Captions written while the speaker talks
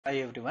Hi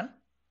everyone.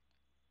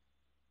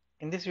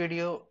 In this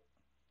video,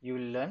 you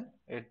will learn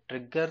a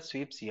trigger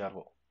sweep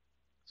CRO.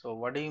 So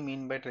what do you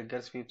mean by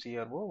trigger sweep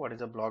CRO? What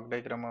is a block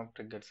diagram of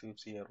trigger sweep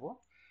CRO?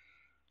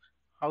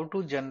 How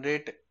to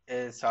generate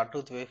a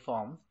sawtooth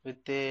waveform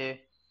with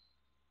a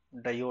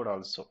diode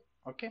also.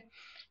 Okay.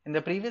 In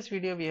the previous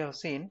video, we have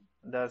seen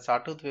the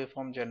sawtooth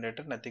waveform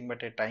generator, nothing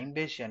but a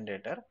time-based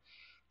generator,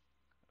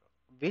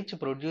 which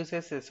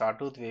produces a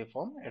sawtooth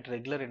waveform at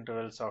regular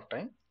intervals of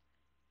time.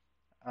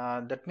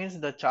 That means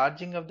the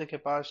charging of the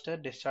capacitor,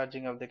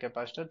 discharging of the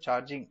capacitor,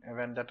 charging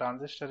when the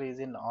transistor is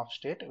in off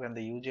state, when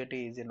the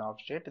UJT is in off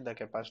state, the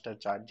capacitor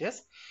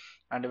charges,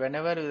 and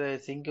whenever the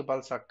sync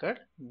pulse occurred,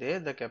 there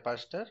the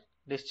capacitor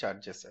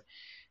discharges.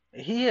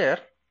 Here,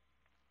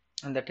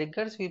 in the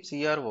trigger sweep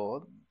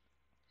CRO,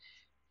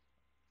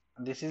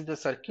 this is the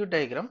circuit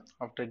diagram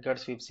of trigger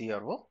sweep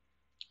CRO.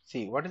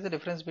 See, what is the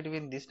difference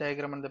between this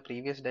diagram and the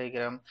previous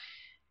diagram?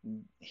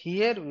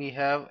 Here we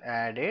have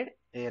added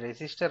a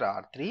resistor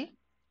R3,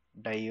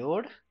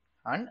 diode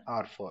and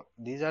R4.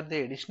 These are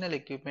the additional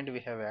equipment we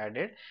have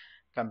added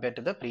compared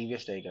to the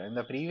previous diagram. In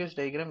the previous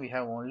diagram we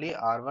have only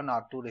R1,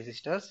 R2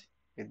 resistors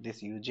with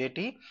this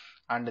UJT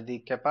and the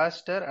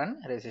capacitor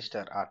and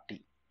resistor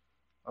RT.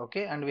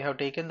 Okay, and we have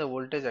taken the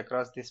voltage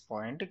across this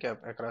point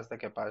across the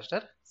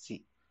capacitor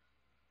C.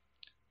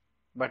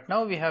 But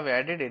now we have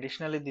added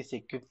additionally this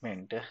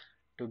equipment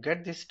to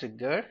get this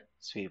triggered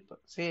sweep.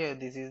 See,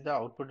 this is the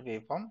output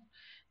waveform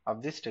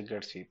of this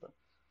triggered sweep.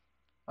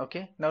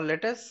 Okay, now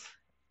let us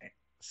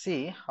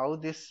see how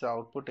this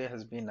output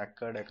has been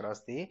occurred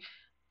across the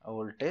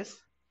voltage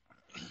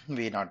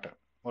V0,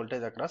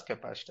 voltage across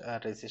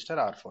capacitor resistor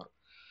R4.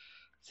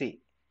 See,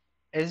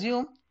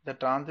 assume the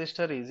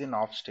transistor is in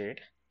off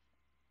state.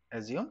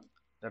 Assume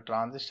the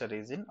transistor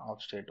is in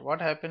off state. What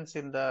happens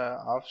in the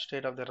off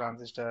state of the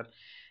transistor?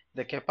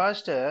 The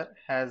capacitor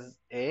has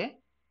a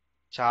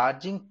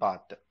charging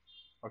path.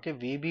 Okay,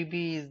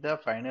 VBB is the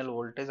final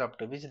voltage up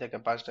to which the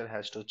capacitor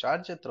has to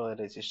charge through a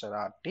resistor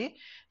RT.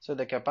 So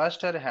the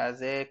capacitor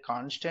has a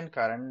constant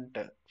current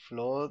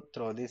flow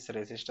through this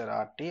resistor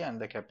RT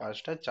and the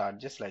capacitor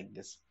charges like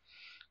this.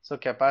 So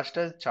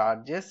capacitor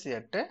charges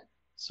at a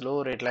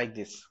slow rate like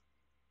this.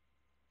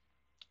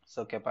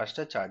 So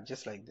capacitor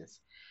charges like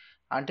this.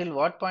 Until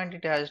what point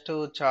it has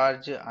to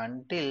charge?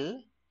 Until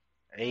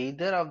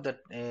either of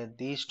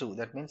these two,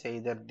 that means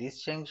either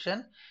this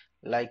junction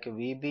like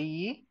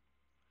VBE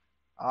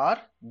or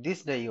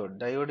this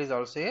diode is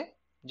also a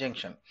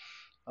junction.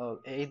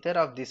 Either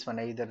of this one,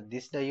 either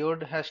this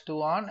diode has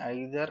to on,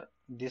 either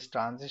this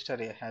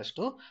transistor has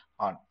to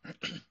on.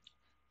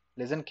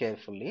 Listen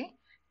carefully,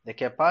 the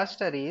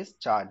capacitor is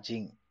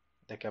charging,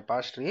 the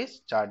capacitor is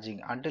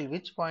charging until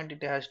which point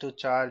it has to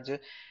charge?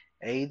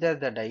 Either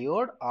the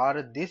diode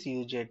or this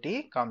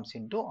UJT comes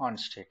into on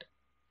state.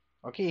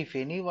 Okay, if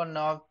any one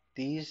of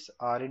these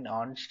are in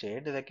on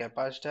state, the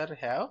capacitor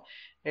have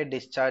a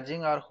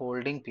discharging or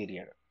holding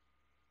period.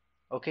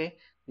 Okay,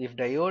 if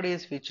diode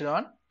is switched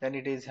on, then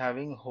it is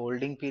having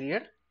holding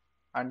period,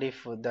 and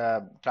if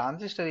the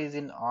transistor is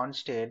in on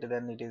state,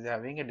 then it is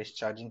having a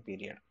discharging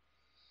period.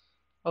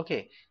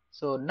 Okay,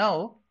 so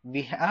now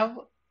we have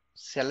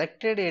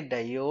selected a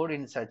diode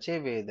in such a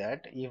way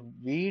that if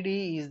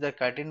VD is the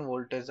cut-in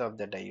voltage of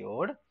the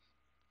diode,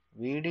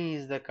 VD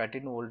is the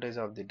cut-in voltage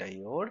of the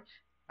diode,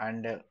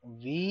 and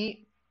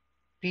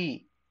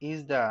VP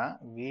is the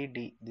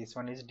VD, this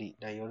one is D,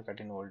 diode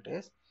cut-in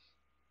voltage,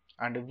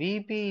 and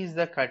VP is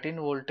the cut-in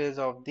voltage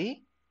of the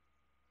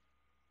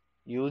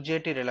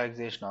UJT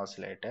relaxation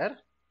oscillator.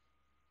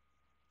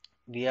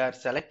 We are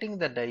selecting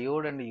the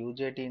diode and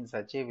UJT in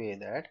such a way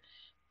that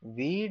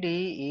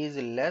VD is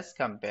less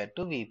compared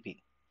to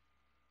VP.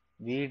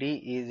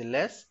 VD is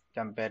less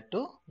compared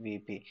to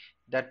VP.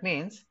 That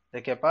means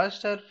the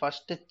capacitor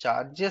first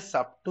charges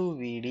up to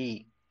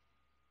VD,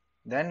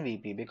 then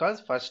VP, because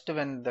first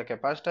when the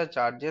capacitor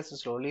charges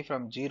slowly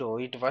from 0,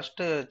 it first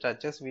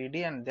touches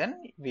VD and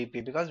then VP,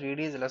 because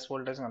VD is less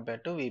voltage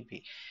compared to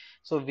VP.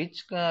 So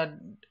which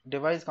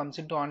device comes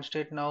into on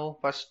state now?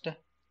 First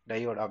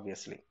diode,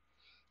 obviously.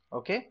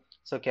 Okay,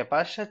 so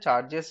capacitor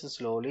charges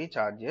slowly,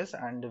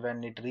 and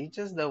when it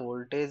reaches the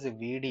voltage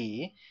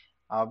VD,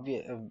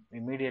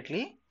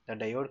 immediately the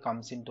diode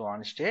comes into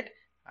on state,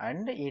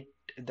 and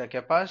the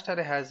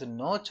capacitor has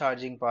no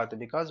charging path,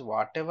 because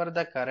whatever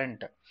the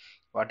current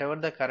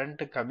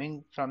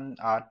coming from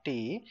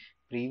RT,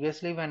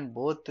 previously when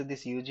both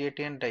this UJT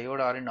and diode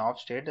are in off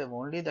state,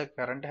 only the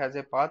current has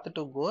a path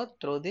to go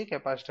through the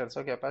capacitor,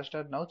 so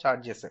capacitor now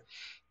charges.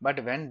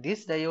 But when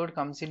this diode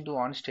comes into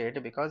on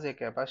state, because a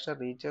capacitor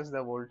reaches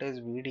the voltage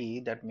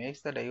VD that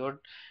makes the diode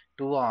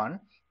to on,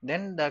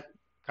 then the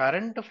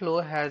current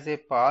flow has a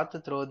path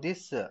through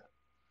this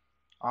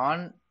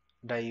on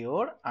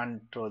diode and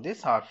through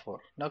this R4.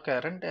 Now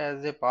current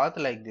has a path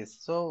like this,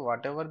 so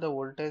whatever the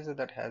voltage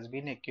that has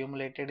been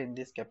accumulated in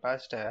this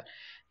capacitor,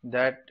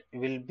 that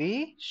will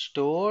be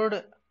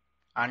stored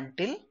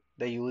until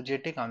the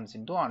UJT comes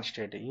into on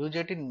state.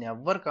 UJT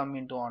never come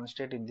into on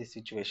state in this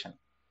situation.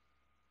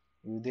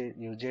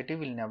 UJT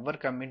will never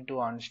come into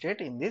on state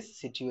in this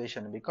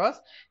situation because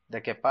the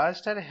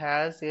capacitor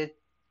has a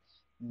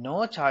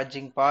no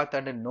charging path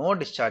and no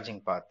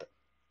discharging path.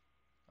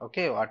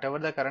 Okay, whatever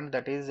the current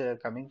that is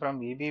coming from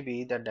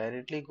VBB, that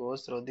directly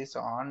goes through this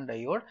on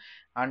diode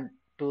and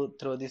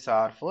through this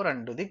R4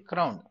 and to the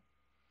ground.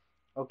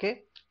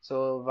 Okay,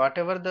 so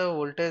whatever the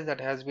voltage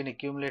that has been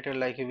accumulated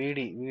like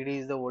VD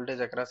is the voltage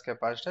across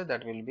capacitor,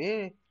 that will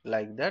be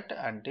like that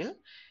until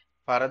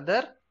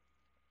further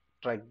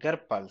trigger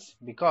pulse,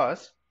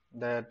 because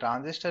the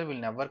transistor will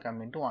never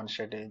come into on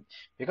state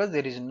because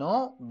there is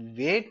no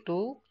way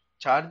to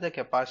charge the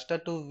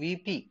capacitor to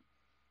VP.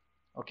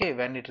 Okay,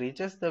 when it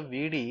reaches the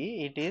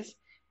VD, it is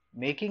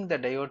making the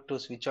diode to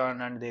switch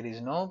on and there is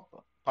no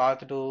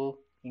path to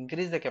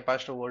increase the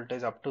capacitor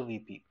voltage up to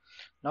VP.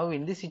 Now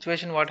in this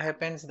situation what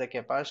happens, the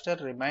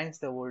capacitor remains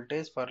the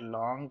voltage for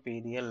long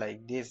period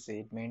like this.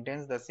 It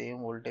maintains the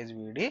same voltage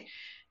VD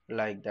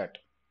like that.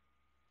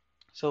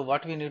 So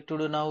what we need to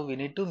do now, we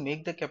need to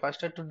make the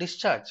capacitor to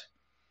discharge.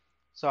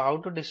 So how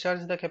to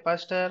discharge the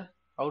capacitor?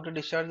 How to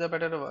discharge the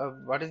better?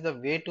 What is the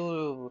way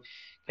to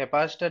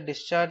capacitor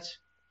discharge?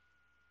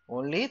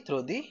 Only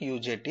through the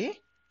UJT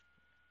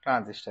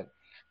transistor.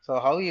 So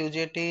how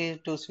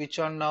UJT to switch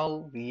on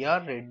now? We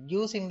are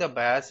reducing the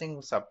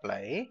biasing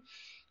supply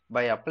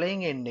by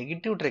applying a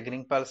negative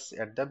triggering pulse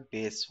at the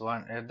base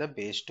 1, at the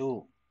base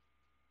 2.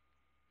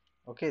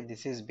 Okay,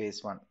 this is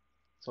base 1.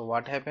 So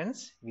what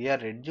happens? We are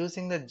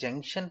reducing the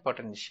junction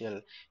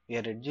potential. We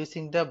are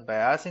reducing the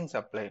biasing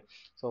supply.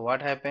 So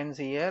what happens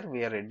here?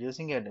 We are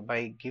reducing it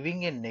by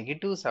giving a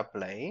negative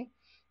supply.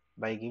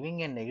 By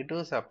giving a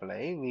negative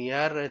supply, we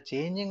are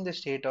changing the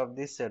state of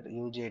this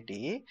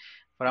UJT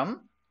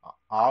from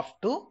off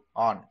to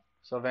on.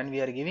 So when we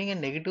are giving a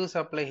negative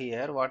supply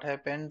here, what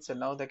happens?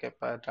 Now the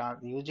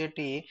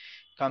UJT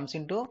comes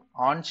into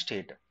on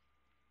state.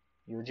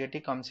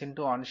 UJT comes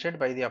into on state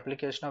by the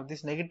application of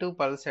this negative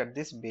pulse at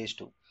this base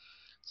 2.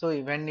 So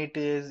when it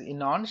is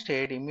in on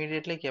state,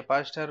 immediately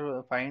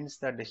capacitor finds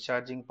the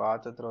discharging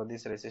path through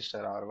this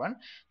resistor R1.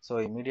 So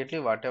immediately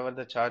whatever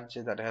the charge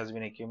that has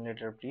been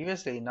accumulated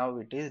previously, now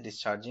it is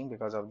discharging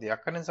because of the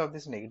occurrence of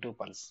this negative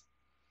pulse.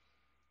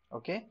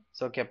 Okay,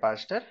 so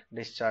capacitor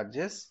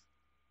discharges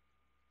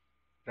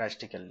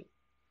drastically.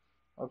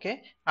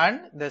 Okay,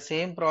 and the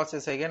same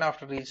process again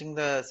after reaching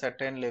the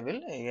certain level,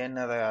 again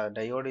the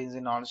diode is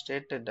in on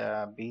state,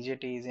 the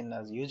BJT is in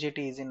UJT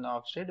is in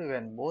off state.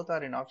 When both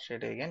are in off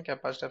state, again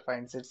capacitor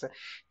finds its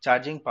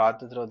charging path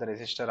through the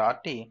resistor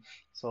RT,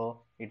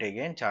 so it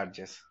again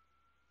charges.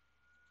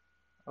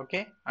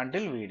 Okay,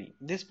 until VD.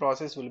 This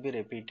process will be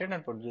repeated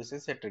and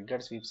produces a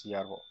triggered sweep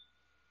CRO.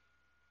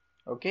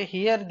 Okay,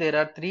 here there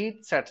are three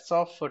sets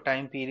of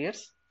time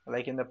periods.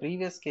 Like in the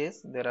previous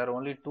case, there are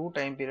only two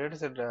time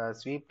periods,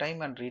 sweep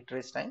time and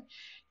retrace time.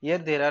 Here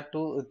there are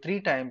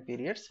three time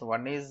periods.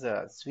 One is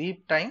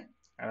sweep time,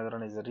 another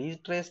one is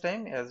retrace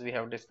time, as we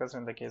have discussed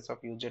in the case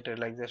of UJT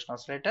relaxation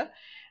oscillator.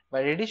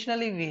 But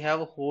additionally, we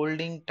have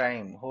holding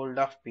time, hold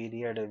off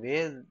period,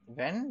 where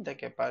when the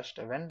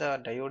capacitor, when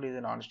the diode is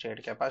in on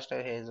state,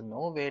 capacitor has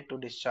no way to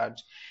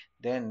discharge,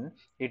 then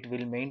it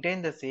will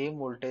maintain the same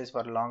voltage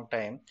for a long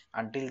time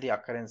until the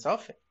occurrence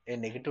of a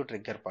negative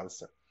trigger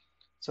pulse.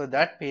 So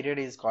that period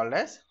is called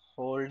as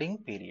holding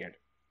period.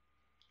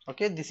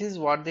 Okay, this is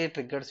what the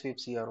triggered sweep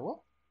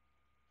CRO.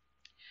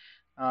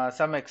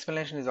 Some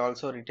explanation is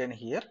also written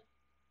here.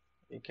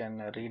 You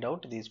can read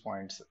out these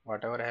points.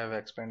 Whatever I have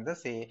explained,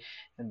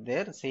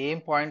 the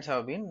same points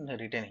have been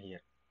written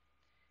here.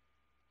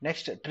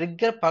 Next,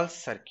 trigger pulse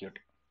circuit.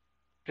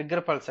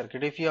 Trigger pulse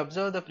circuit. If you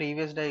observe the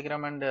previous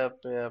diagram and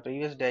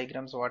previous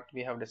diagrams what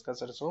we have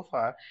discussed so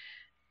far,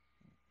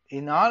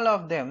 in all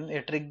of them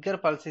a trigger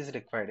pulse is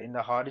required. In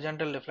the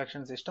horizontal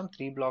reflection system,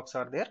 three blocks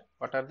are there.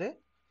 What are they?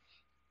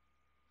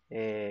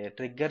 A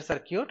trigger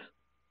circuit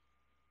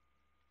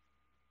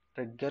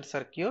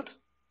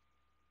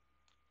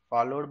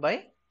followed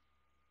by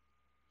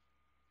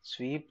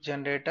sweep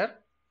generator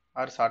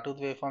or sawtooth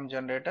waveform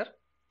generator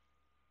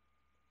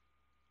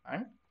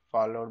and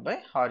followed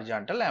by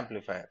horizontal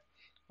amplifier.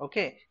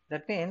 Okay,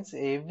 that means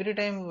every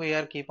time we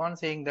are keep on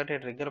saying that a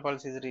trigger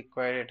pulse is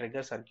required, a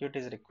trigger circuit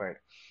is required.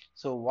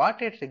 So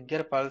what a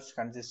trigger pulse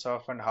consists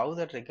of and how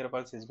the trigger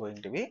pulse is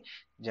going to be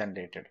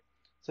generated.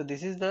 So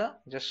this is the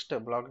just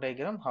block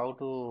diagram how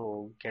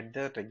to get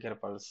the trigger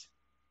pulse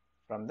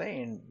from the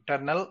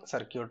internal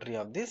circuitry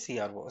of the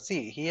CRO.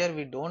 See, here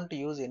we don't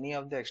use any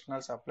of the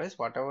external supplies.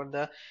 Whatever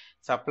the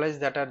supplies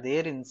that are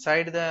there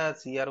inside the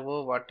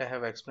CRO, what I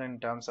have explained in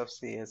terms of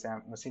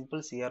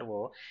simple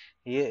CRO,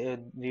 here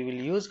we will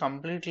use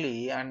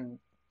completely and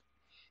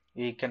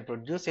we can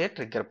produce a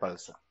trigger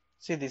pulse.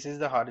 See, this is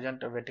the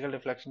horizontal vertical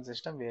reflection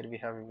system where we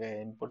have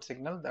an input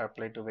signal that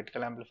applied to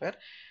vertical amplifier,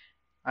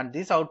 and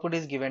this output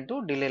is given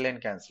to delay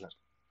line canceller.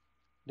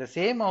 The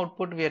same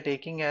output we are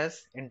taking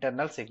as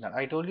internal signal.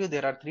 I told you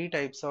there are three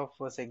types of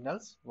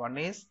signals. One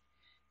is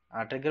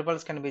trigger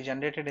pulse can be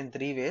generated in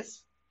three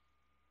ways.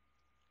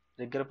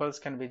 Trigger pulse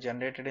can be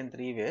generated in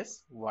three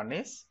ways. One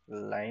is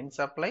line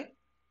supply,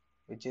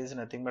 which is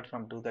nothing but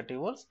from 230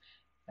 volts.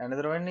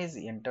 Another one is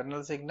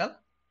internal signal,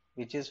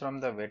 which is from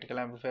the vertical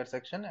amplifier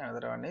section.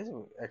 Another one is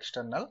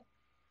external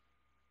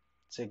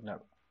signal.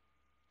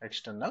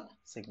 External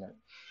signal.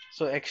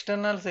 So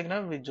external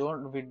signal we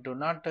do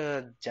not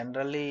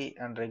generally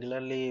and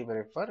regularly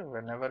refer.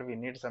 Whenever we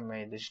need some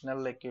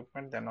additional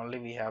equipment, then only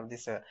we have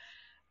this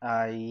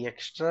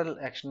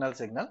external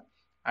signal,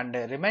 and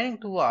remaining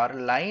two are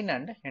line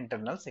and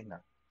internal signal.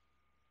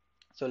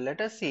 So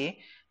let us see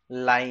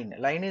line.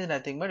 Line is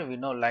nothing but we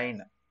know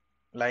line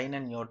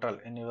and neutral.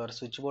 In your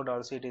switchboard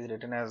also it is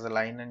written as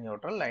line and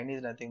neutral. Line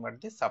is nothing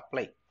but the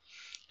supply,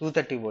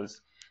 230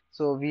 volts.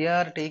 So we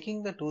are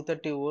taking the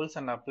 230 volts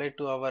and apply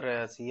to our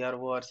CRO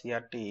or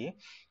CRT.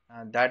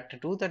 That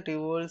 230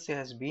 volts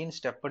has been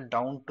stepped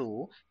down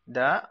to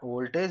the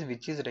voltage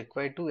which is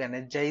required to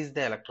energize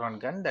the electron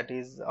gun, that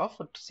is of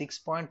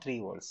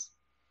 6.3 volts.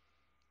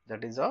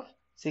 That is of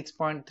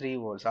 6.3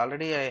 volts.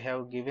 Already I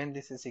have given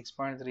this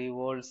 6.3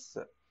 volts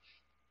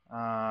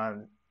uh,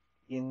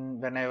 in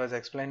when I was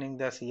explaining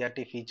the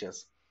CRT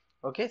features.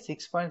 Okay,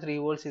 6.3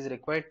 volts is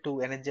required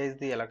to energize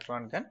the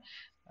electron gun.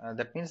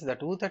 That means the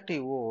 230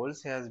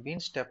 volts has been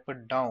stepped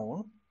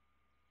down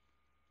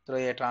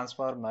through a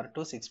transformer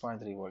to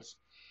 6.3 volts.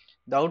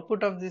 The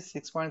output of this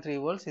 6.3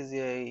 volts is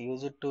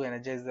used to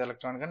energize the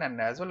electron gun,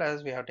 and as well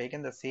as we have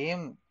taken the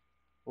same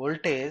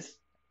voltage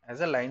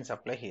as a line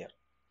supply here.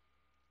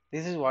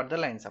 This is what the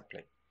line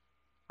supply.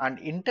 And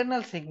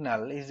internal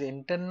signal is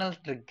internal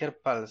trigger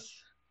pulse.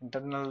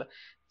 Internal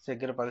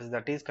trigger pulse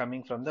that is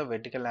coming from the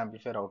vertical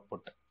amplifier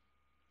output.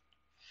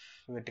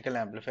 Vertical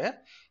amplifier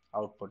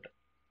output.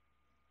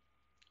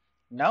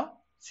 Now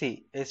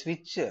see, a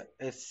switch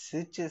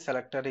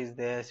selector is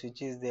there,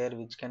 switch is there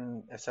which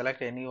can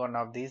select any one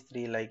of these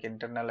three, like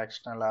internal,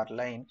 external or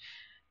line.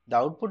 The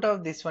output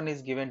of this one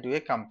is given to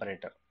a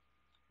comparator.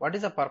 What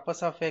is the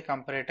purpose of a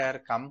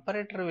comparator?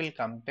 Comparator will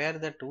compare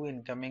the two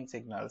incoming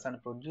signals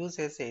and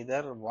produces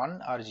either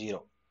 1 or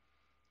 0,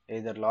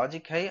 either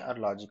logic high or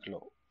logic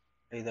low,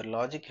 either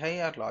logic high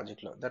or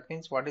logic low. That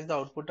means what is the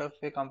output of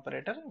a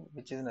comparator?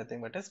 Which is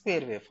nothing but a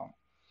square waveform.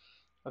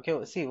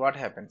 Okay, see what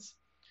happens.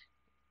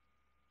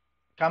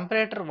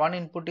 Comparator one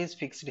input is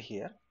fixed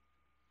here,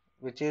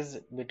 which is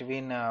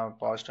between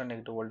positive and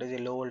negative voltage.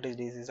 A low voltage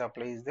DC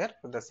supply is there,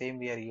 so the same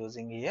we are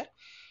using here.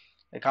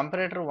 A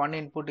comparator one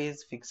input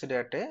is fixed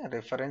at a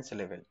reference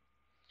level.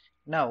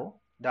 Now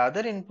the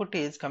other input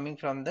is coming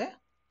from the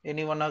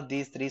any one of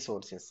these three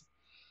sources.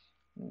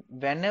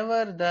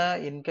 Whenever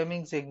the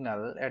incoming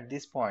signal at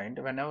this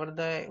point, whenever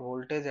the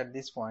voltage at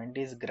this point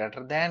is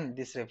greater than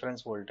this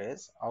reference voltage,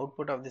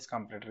 output of this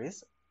comparator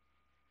is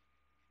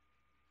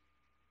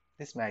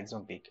this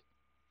maximum peak.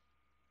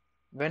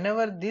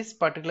 Whenever this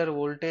particular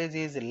voltage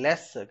is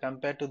less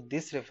compared to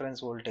this reference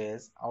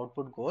voltage,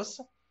 output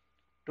goes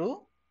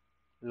to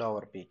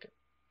lower peak.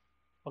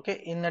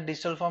 Okay, in a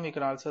digital form you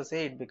can also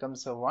say it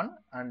becomes a 1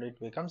 and it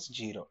becomes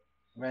 0.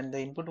 When the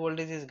input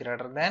voltage is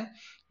greater than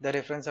the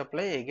reference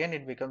supply, again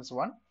it becomes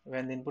 1.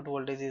 When the input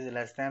voltage is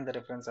less than the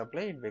reference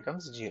supply, it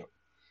becomes 0.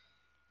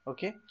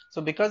 Okay,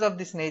 so because of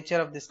this nature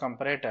of this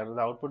comparator,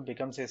 the output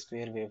becomes a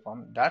square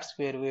waveform. That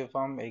square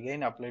waveform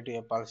again applied to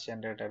a pulse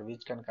generator,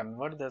 which can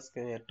convert the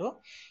square to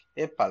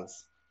a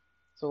pulse.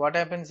 So what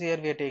happens here,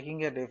 we are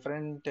taking a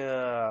different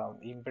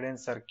impedance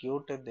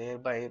circuit,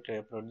 thereby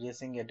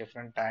producing a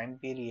different time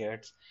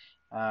periods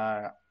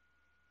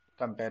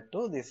compared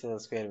to this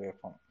square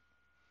waveform.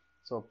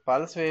 So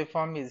pulse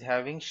waveform is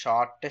having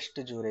shortest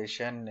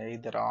duration,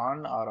 either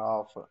on or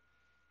off.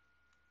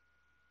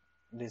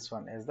 This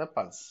one is the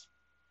pulse.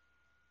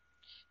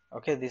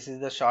 Okay, this is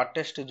the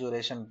shortest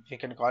duration. We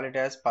can call it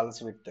as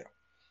pulse width.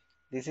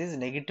 This is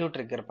negative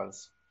trigger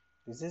pulse.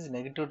 This is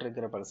negative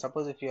trigger pulse.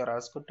 Suppose if you are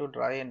asked to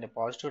draw a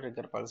positive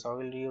trigger pulse, how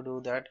will you do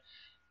that?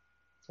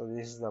 So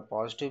this is the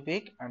positive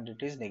peak and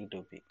it is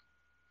negative peak.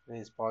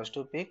 This is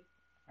positive peak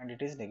and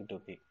it is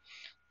negative peak.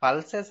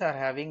 Pulses are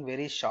having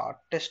very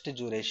shortest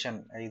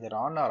duration, either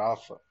on or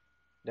off.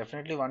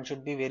 Definitely one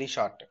should be very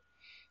short.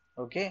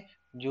 Okay,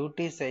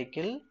 duty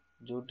cycle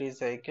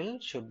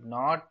should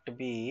not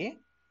be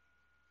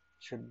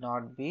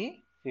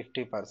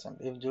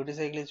 50%. If duty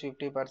cycle is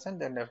 50%,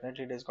 then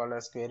definitely it is called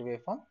a square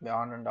waveform.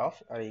 On and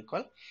off are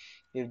equal.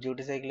 If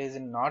duty cycle is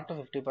not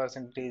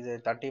 50%, it is a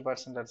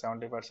 30% or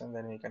 70%,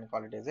 then we can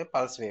call it as a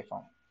pulse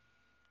waveform.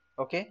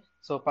 Okay,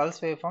 so pulse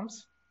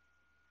waveforms.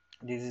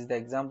 This is the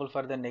example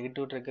for the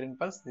negative triggering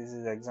pulse. This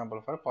is the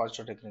example for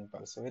positive triggering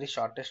pulse. So very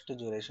shortest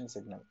duration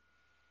signal.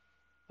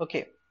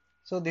 Okay,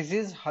 so this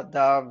is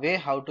the way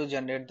how to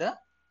generate the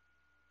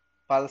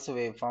pulse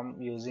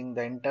waveform using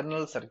the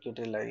internal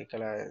circuitry like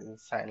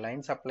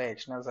line supply,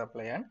 external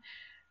supply and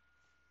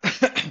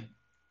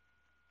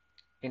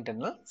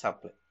internal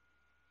supply.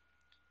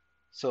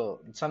 So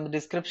some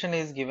description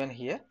is given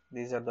here.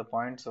 These are the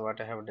points what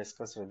I have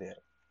discussed with here.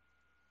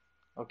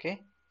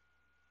 Okay,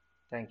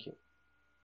 thank you.